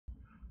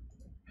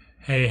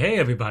Hey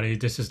everybody,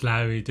 this is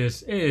Larry.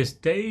 This is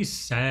day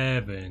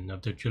 7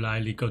 of the July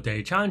Leetcode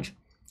Day Challenge.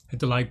 Hit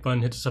the like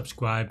button, hit the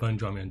subscribe button,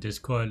 join me on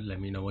Discord. Let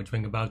me know what you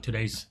think about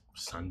today's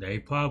Sunday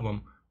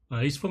problem. At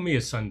least for me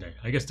it's Sunday.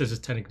 I guess this is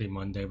technically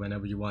Monday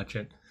whenever you watch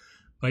it.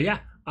 But yeah,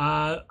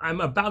 I'm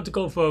about to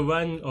go for a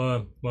run,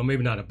 or well,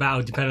 maybe not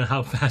about, depending on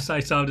how fast I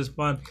solve this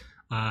problem.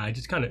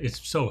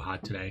 It's so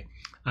hot today.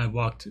 I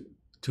walked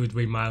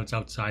 2-3 miles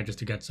outside just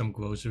to get some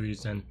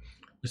groceries and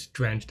was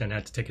drenched and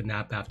had to take a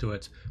nap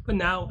afterwards. But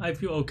now I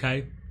feel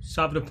okay.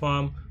 Solved the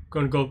problem.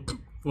 Gonna go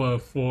for a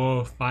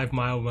 4-5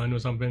 mile run or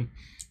something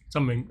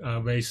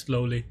very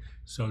slowly.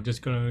 So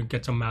just gonna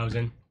get some miles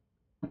in.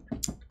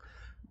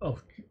 Oh,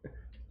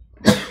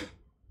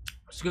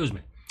 excuse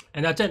me.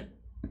 And that's it.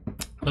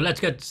 So let's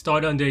get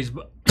started on today's.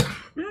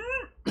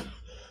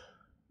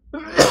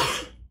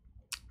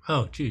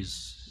 Oh,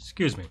 jeez.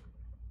 Excuse me.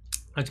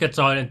 Let's get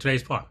started in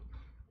today's part.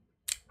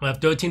 We have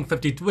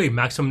 1353,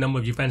 maximum number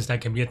of events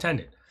that can be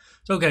attended.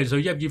 So, okay, so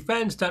you have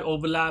events that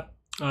overlap.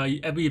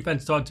 Every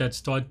event starts at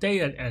start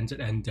date and ends at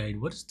end date.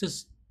 What does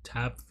this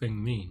tab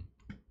thing mean?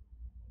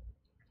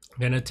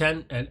 Then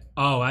attend and,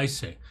 oh, I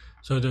see.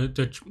 So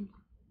the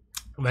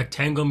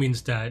rectangle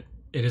means that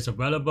it is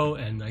available,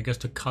 and I guess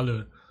the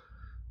color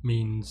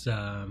means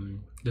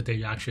the day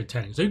you're actually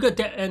attending. So you could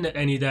end at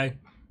any day.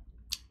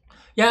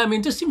 Yeah, I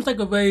mean, this seems like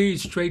a very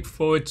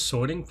straightforward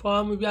sorting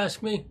problem, if you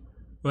ask me,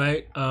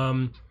 right?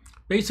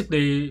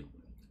 Basically,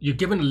 you're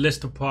given a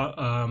list of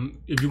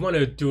if you want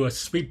to do a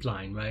sweep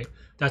line, right?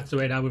 That's the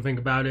way that I would think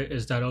about it.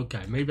 Is that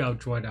okay? Maybe I'll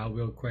draw it out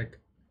real quick.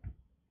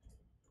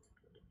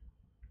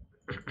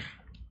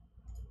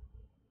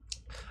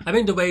 I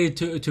think the way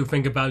to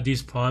think about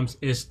these problems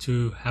is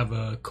to have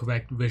a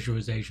correct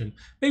visualization.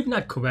 Maybe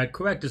not correct.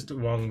 Correct is the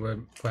wrong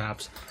word,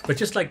 perhaps. But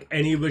just like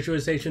any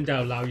visualization that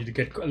allow you to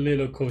get a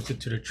little closer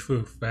to the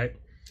truth, right?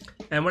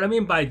 And what I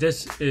mean by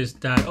this is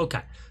that,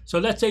 okay, so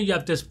let's say you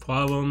have this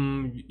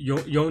problem, you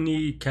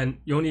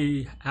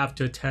only have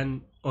to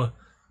attend, or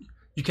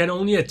you can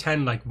only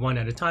attend like one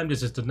at a time.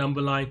 This is the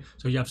number line.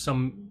 So you have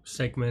some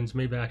segments,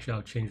 maybe actually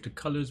I'll change the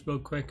colors real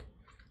quick.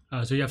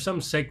 So you have some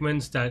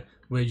segments that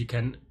where you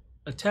can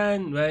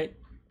attend, right?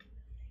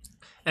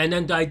 And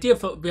then the idea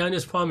behind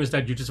this problem is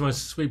that you just want to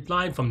sweep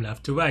line from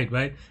left to right,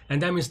 right? And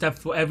that means that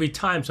for every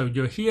time, so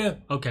you're here,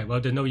 okay,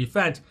 well, there's no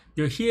event,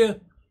 you're here,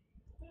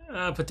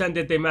 pretend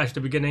that they match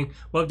the beginning.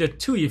 Well, if there are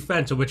 2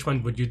 events, so which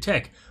one would you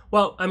take?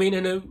 Well, I mean,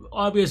 in an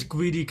obvious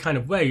greedy kind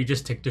of way, you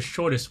just take the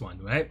shortest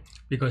one, right?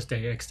 Because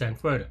they extend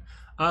further.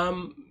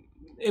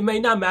 It may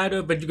not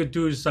matter, but you could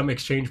do some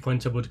exchange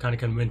principle to kind of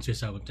convince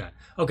yourself of that.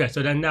 Okay,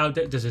 so then now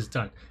this is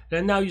done.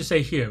 Then now you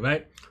say here,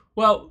 right?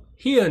 Well,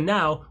 here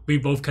now we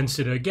both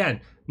consider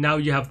again. Now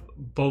you have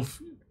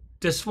both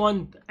this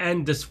one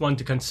and this one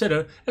to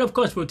consider, and of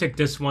course we'll take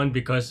this one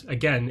because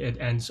again it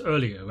ends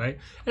earlier, right?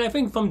 And I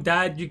think from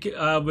that you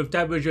can, with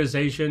that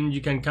visualization, you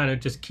can kind of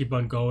just keep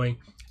on going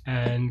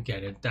and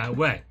get it that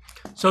way.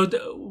 So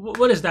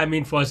what does that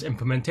mean for us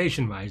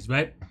implementation wise,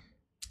 right?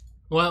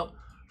 Well,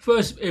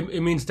 first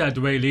it means that at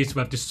the very least we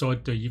have to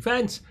sort the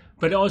events,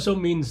 but it also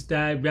means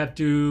that we have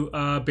to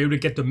be able to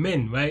get the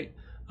min, right?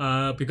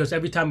 Because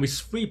every time we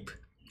sweep,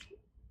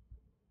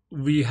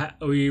 we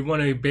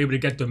want to be able to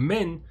get the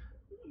min,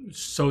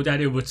 so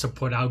that it would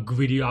support our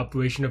greedy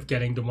operation of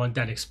getting the one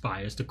that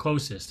expires the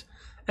closest.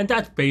 And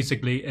that's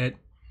basically it.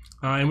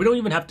 And we don't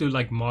even have to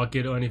like mark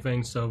it or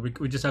anything, so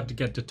we just have to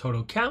get the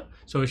total count,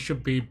 so it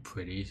should be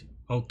pretty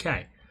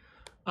okay.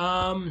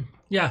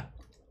 Yeah.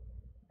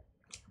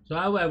 So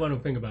how I want to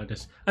think about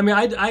this. I mean,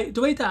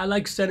 the way that I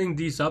like setting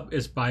these up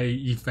is by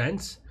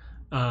events.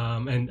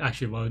 And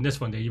actually, well, in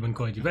this one they even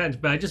call it events,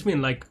 but I just mean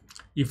like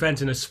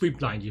events in a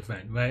sweep line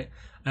event, right?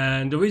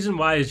 And the reason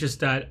why is just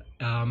that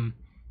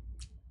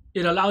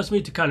it allows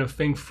me to kind of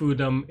think through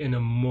them in a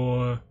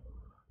more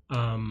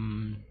I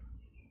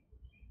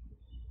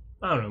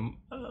don't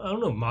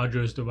know,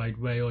 modular is the right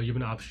way, or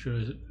even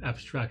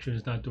abstraction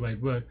is not the right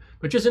word,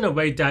 but just in a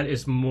way that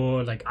is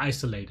more like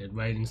isolated,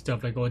 right? And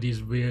stuff like all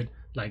these weird,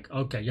 like,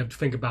 okay, you have to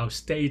think about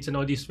states and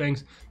all these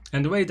things.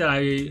 And the way that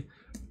I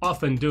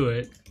often do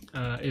it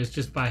is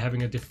just by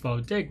having a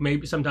default dig.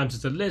 Maybe sometimes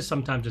it's a list,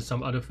 sometimes it's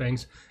some other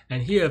things.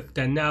 And here,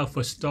 then now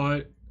for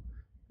start,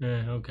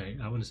 okay,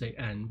 I want to say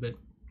end, but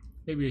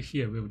maybe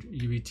here we would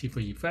UET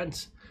for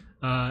events.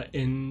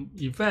 In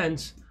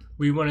events,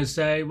 we want to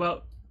say,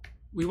 well,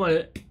 we want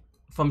to,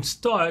 from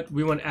start,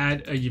 we want to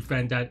add an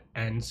event that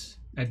ends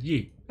at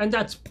ye. And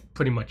that's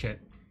pretty much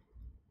it.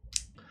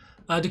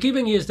 The key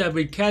thing is that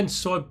we can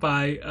sort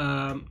by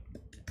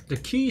the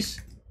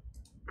keys.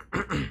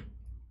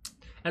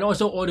 And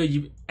also all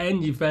the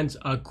end events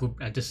are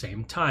grouped at the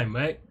same time,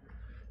 right?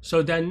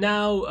 So then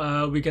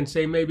now we can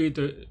say maybe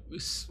the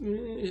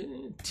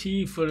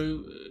T for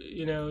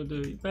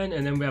the event,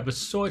 and then we have a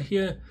sort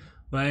here,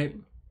 right?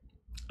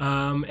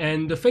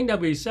 And the thing that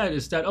we said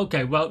is that,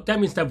 okay, well, that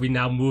means that we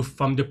now move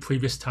from the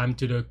previous time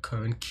to the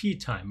current key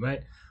time,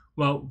 right?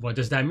 Well, what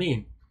does that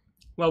mean?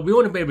 Well, we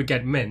want to be able to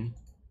get min.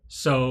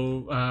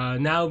 So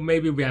now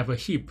maybe we have a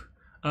heap.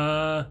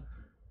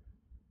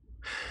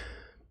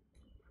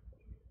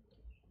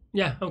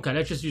 Yeah, okay,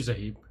 let's just use a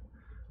heap.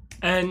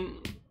 And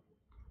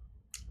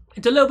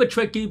it's a little bit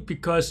tricky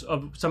because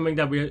of something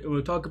that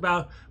we'll talk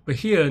about. But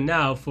here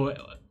now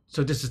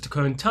so this is the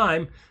current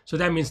time. So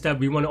that means that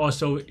we want to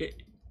also,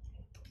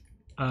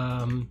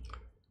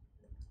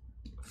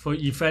 for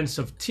events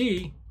of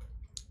t,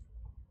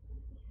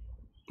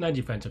 not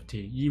events of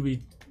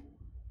t,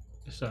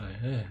 sorry,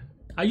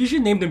 I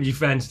usually name them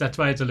events. That's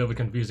why it's a little bit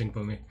confusing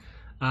for me.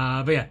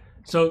 But yeah,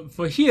 so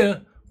for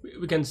here,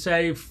 we can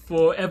say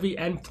for every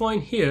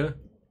endpoint here,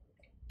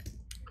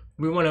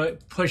 we want to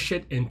push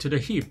it into the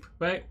heap,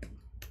 right?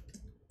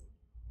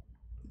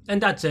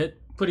 And that's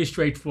it. Pretty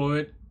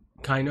straightforward,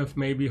 kind of,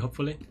 maybe,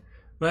 hopefully,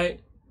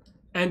 right?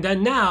 And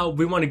then now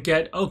we want to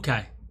get,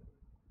 okay.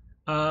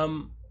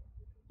 Actually,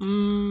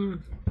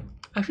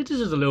 this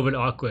is a little bit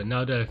awkward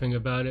now that I think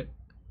about it.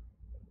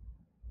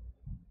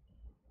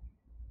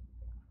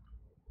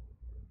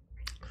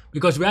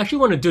 Because we actually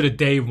want to do the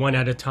day one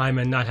at a time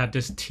and not have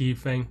this T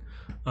thing.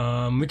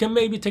 We can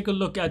maybe take a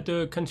look at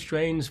the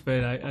constraints,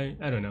 but I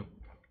don't know.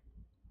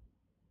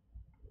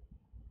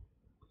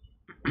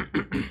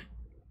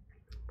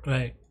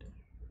 Right.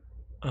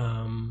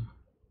 How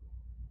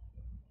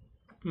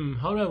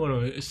do I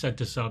want to set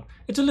this up?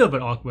 It's a little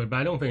bit awkward, but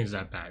I don't think it's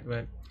that bad,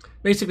 right?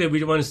 Basically,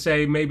 we want to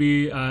say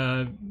maybe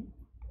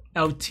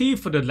LT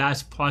for the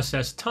last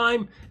process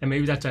time, and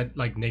maybe that's at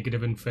like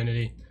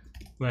 -infinity,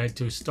 right?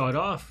 To start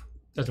off,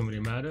 doesn't really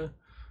matter.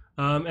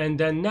 And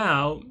then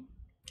now,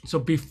 so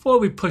before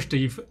we push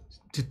to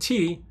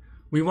T,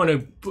 we want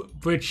to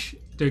bridge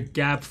the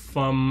gap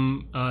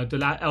from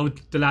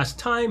the last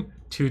time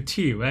to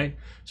T, right?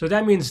 So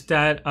that means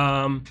that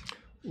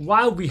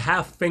while we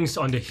have things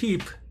on the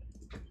heap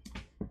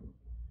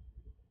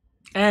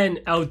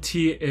and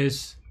LT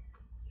is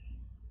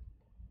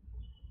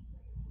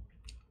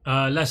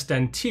less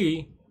than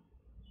T,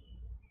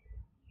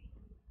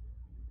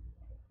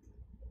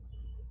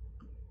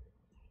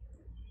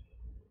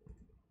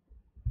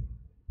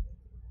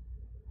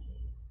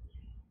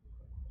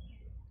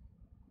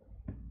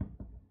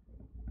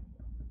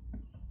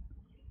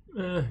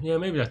 yeah,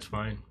 maybe that's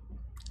fine.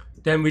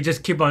 Then we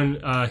just keep on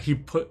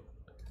heap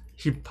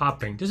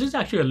popping. This is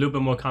actually a little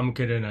bit more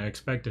complicated than I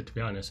expected, to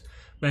be honest.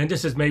 And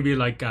this is maybe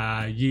like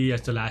Y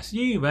as the last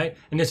Y, right?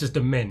 And this is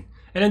the min.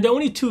 And then the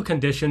only two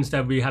conditions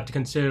that we have to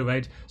consider,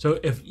 right? So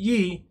if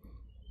Y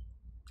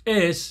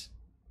is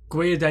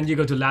greater than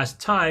equal to last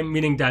time,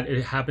 meaning that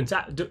it happens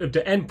if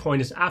the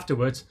endpoint is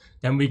afterwards,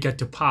 then we get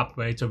to pop,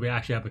 right? So we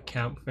actually have a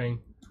count thing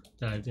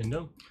that I didn't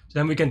know. So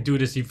then we can do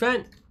this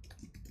event.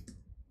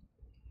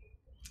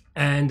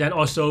 And then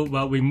also,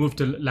 well, we move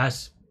the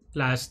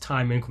last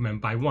time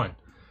increment by 1.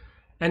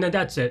 And then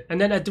that's it.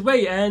 And then at the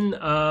very end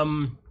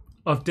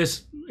of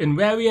this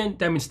invariant,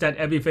 that means that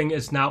everything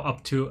is now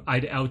up to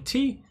either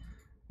LT,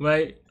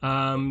 right?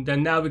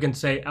 Then now we can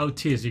say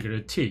LT is equal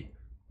to T,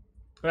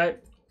 right?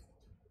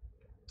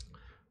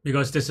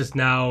 Because this is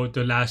now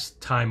the last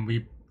time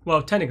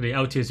well, technically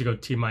LT is equal to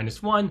T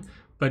minus 1,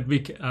 but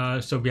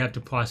so we have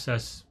to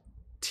process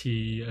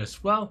T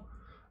as well.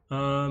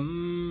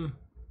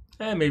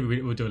 And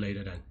maybe we'll do it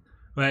later then,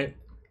 right?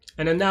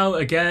 And then now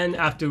again,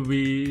 after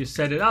we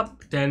set it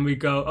up, then we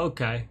go,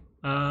 okay.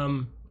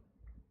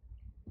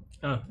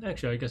 Oh,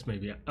 actually, I guess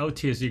maybe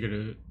LT is equal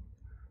to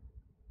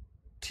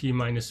T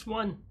minus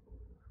 1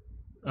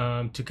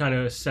 to kind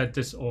of set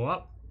this all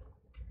up.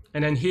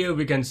 And then here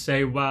we can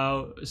say,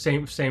 well,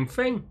 same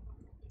thing,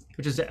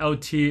 which is that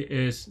LT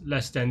is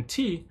less than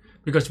T,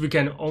 because we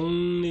can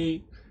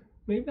only,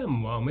 maybe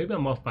I'm wrong, maybe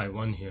I'm off by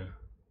 1 here.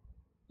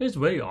 It's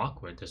very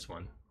awkward, this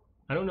one.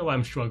 I don't know why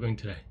I'm struggling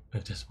today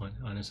with this one,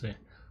 honestly.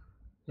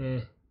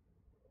 But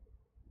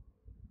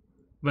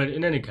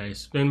in any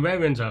case, the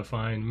invariants are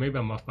fine. Maybe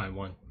I'm off by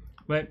 1,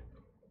 right?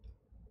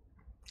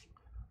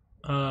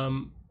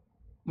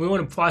 We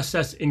want to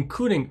process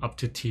including up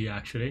to T,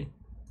 actually.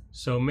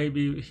 So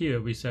maybe here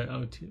we set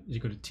LT is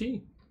equal to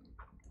T.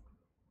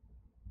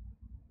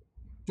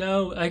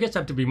 Now, I guess I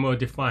have to be more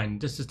defined.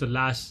 This is the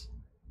last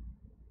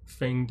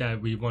thing that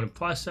we want to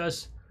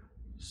process.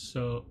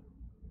 So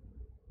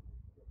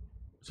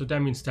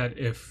that means that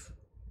if,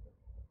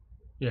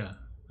 yeah,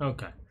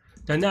 okay.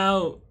 Then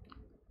now,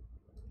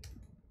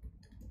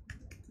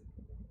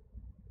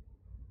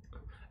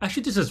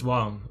 actually this is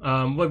wrong.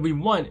 What we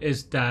want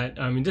is that,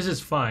 I mean, this is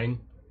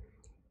fine,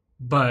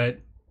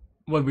 but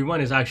what we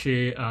want is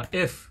actually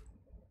if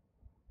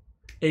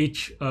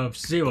h of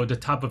 0, the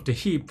top of the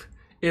heap,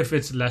 if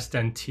it's less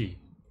than T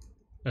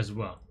as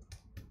well.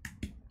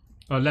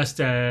 Or less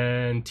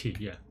than T,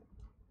 yeah.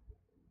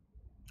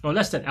 Or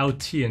less than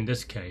LT in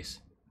this case.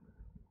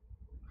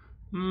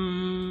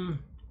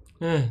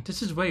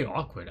 This is very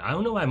awkward. I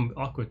don't know why I'm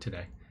awkward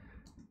today.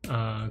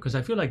 Because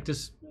I feel like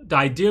the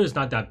idea is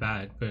not that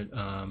bad, but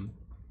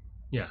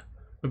yeah.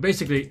 But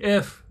basically,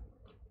 if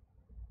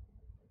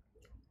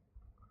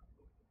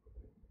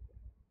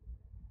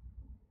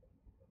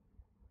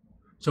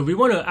so we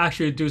want to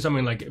actually do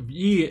something like if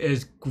E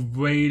is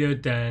greater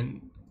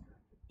than,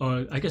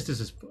 or I guess this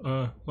is,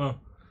 well,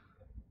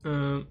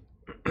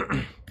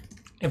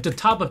 if the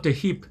top of the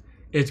heap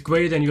it's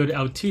greater than your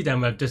LT, then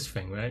we have this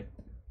thing, right?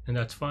 And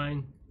that's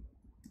fine.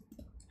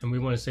 And we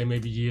want to say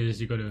maybe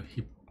years you go to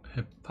hip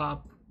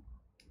hop.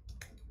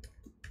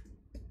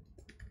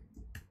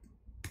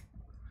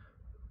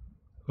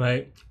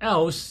 Right?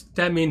 Else,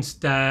 that means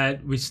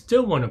that we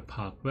still want to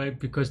pop, right?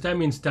 Because that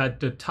means that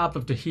the top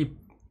of the heap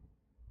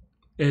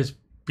is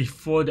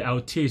before the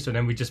LT, so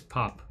then we just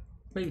pop.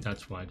 Maybe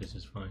that's why this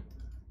is fine.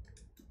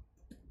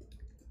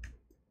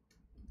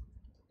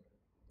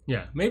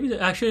 Yeah, maybe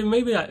actually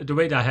maybe the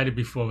way that I had it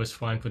before was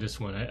fine for this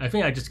one. I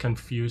think I just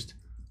confused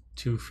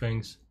two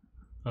things,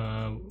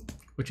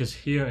 which is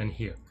here and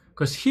here.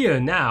 Because here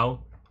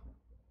now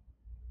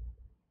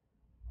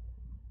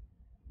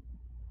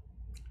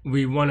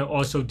we want to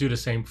also do the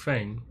same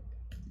thing.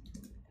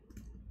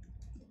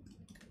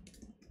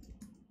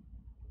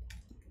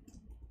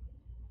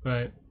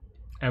 Right?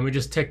 And we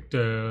just take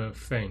the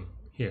thing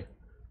here.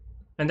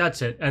 And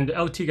that's it. And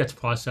the LT gets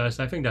processed.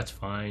 I think that's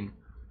fine.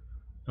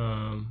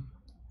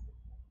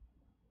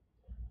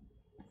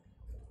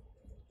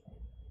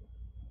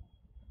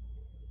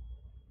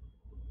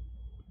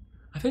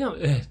 I think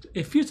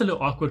it feels a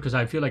little awkward because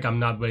I feel like I'm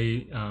not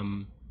very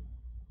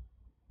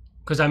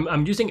because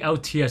I'm using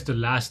LT as the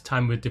last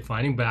time we're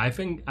defining, but I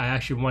think I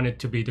actually want it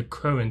to be the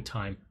current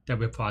time that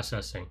we're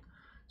processing.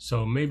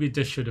 So maybe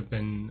this should have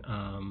been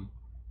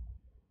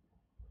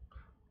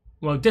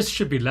well, this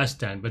should be less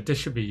than, but this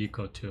should be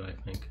equal to, I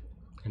think,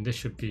 and this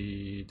should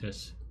be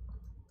this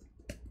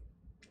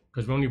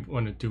because we only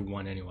want to do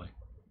one anyway.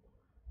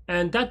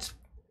 And that's,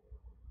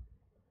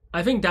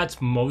 I think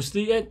that's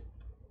mostly it.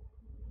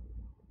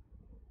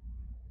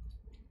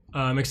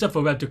 Except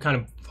for we have to kind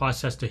of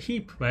process the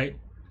heap, right?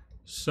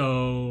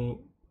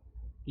 So,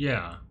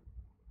 yeah.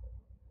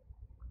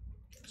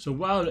 So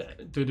while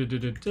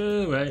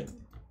right,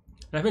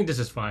 I think this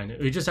is fine.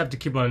 We just have to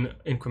keep on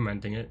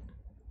incrementing it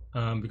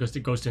because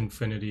it goes to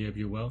infinity, if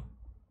you will.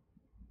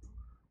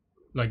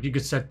 Like you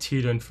could set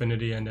t to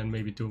infinity and then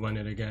maybe to run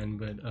it again,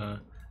 but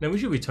then we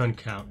should return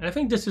count. And I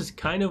think this is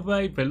kind of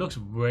right, but it looks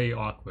very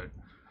awkward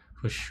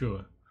for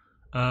sure.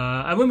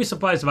 I wouldn't be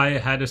surprised if I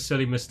had a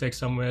silly mistake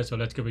somewhere, so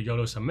let's give it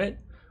YOLO submit.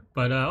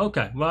 But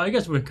okay, well, I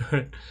guess we're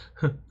good.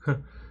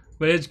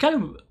 But it's kind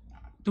of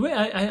the way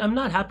I'm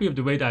not happy with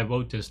the way that I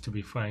wrote this, to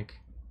be frank.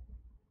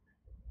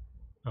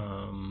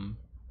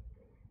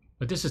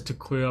 But this is to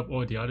clear up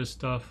all the other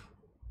stuff.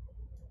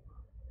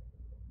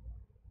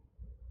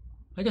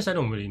 I guess I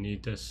don't really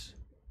need this.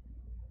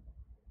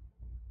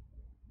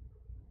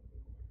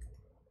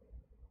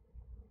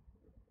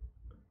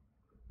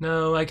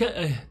 No, I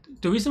get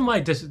the reason why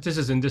this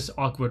is in this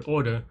awkward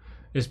order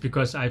is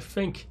because I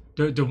think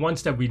the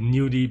ones that we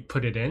newly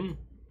put it in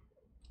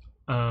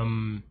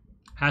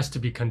has to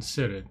be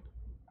considered.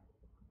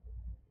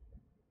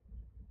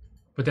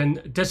 But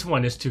then this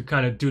one is to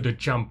kind of do the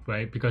jump,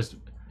 right? Because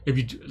if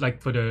you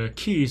like for the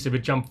keys, if you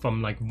jump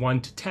from like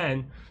 1 to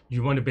 10,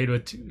 you want to be able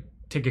to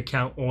take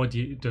account all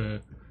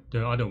the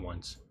other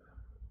ones.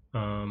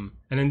 And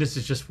then this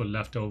is just for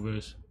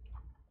leftovers.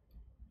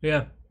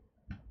 Yeah.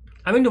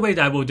 I mean, the way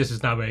that I wrote this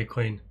is not very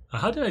clean.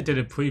 How did I did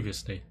it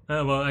previously?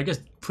 Well, I guess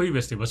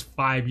previously was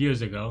 5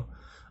 years ago,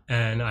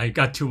 and I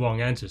got 2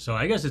 wrong answers. So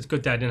I guess it's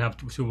good that I didn't have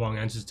 2 wrong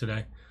answers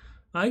today.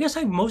 I guess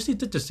I mostly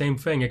did the same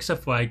thing,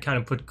 except for I kind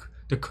of put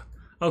the...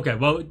 Okay,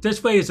 well,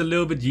 this way is a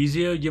little bit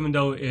easier, even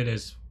though it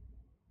is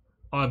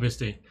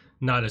obviously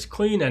not as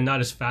clean and not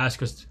as fast,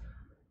 because,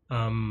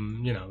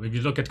 you know, if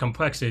you look at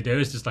complexity, there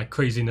is this like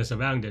craziness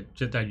around it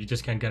that you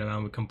just can't get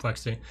around with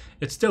complexity.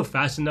 It's still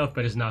fast enough,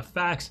 but it's not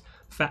fast.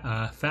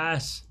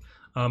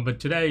 But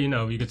today, you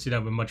know, you can see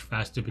that we're much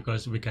faster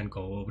because we can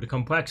go over the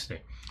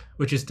complexity,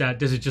 which is that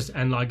this is just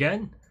n log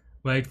n,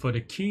 right, for the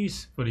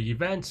keys, for the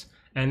events,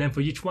 and then for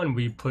each one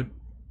we put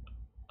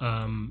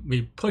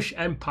we push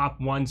and pop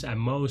ones at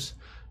most,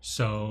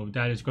 so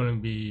that is going to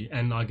be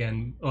n log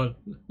n or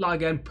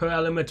log n per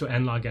element or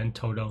n log n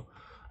total,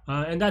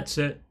 and that's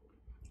it.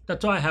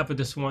 That's all I have for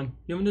this one.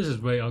 Even this is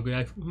very ugly.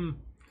 I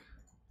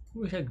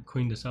wish I could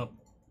clean this up,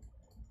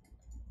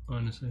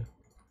 honestly.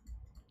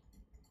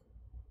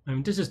 I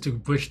mean, this is to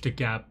bridge the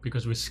gap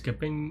because we're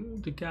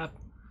skipping the gap,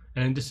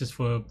 and this is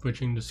for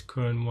bridging this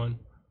current one.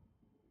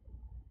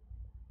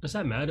 Does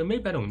that matter?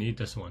 Maybe I don't need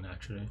this one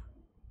actually.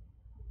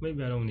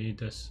 Maybe I don't need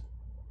this.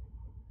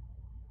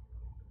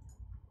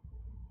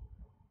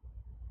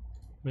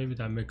 Maybe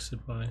that makes it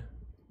why.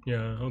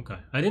 Yeah, okay.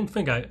 I didn't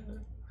think I...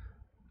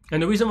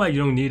 And the reason why you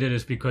don't need it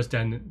is because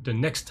then the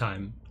next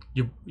time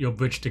you'll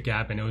bridge the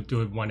gap and it'll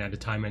do it one at a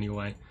time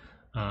anyway.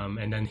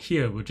 And then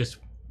here we'll just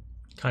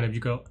kind of,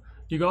 you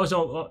can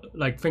also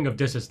like think of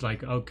this as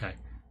like, okay,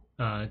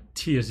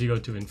 t is equal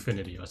to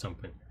infinity or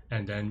something,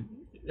 and then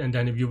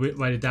if you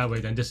write it that way,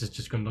 then this is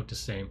just going to look the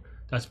same.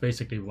 That's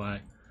basically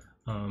why.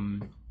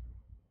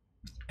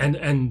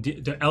 And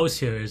the else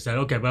here is that,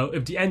 okay, well,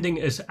 if the ending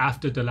is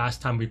after the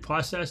last time we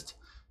processed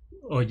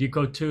or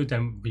equal to,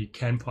 then we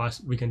can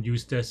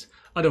use this.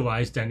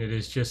 Otherwise, then it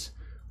is just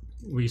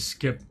we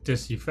skip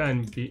this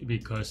event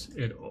because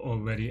it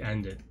already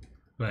ended,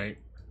 right?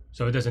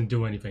 So it doesn't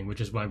do anything,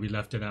 which is why we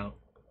left it out.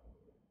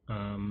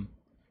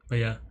 But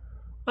yeah,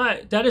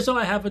 Alright, that is all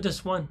I have for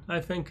this one, I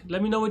think.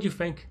 Let me know what you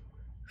think.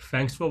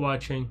 Thanks for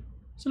watching.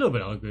 It's a little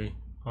bit ugly.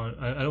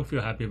 I don't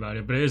feel happy about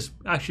it, but it is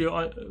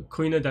actually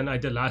cleaner than I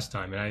did last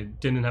time, and I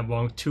didn't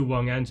have two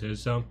wrong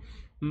answers, so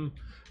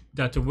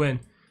got to win.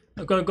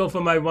 I'm gonna go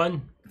for my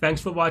run. Thanks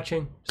for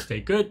watching.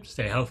 Stay good,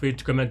 stay healthy,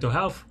 good mental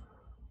health.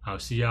 I'll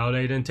see y'all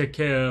later and take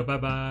care. Bye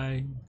bye.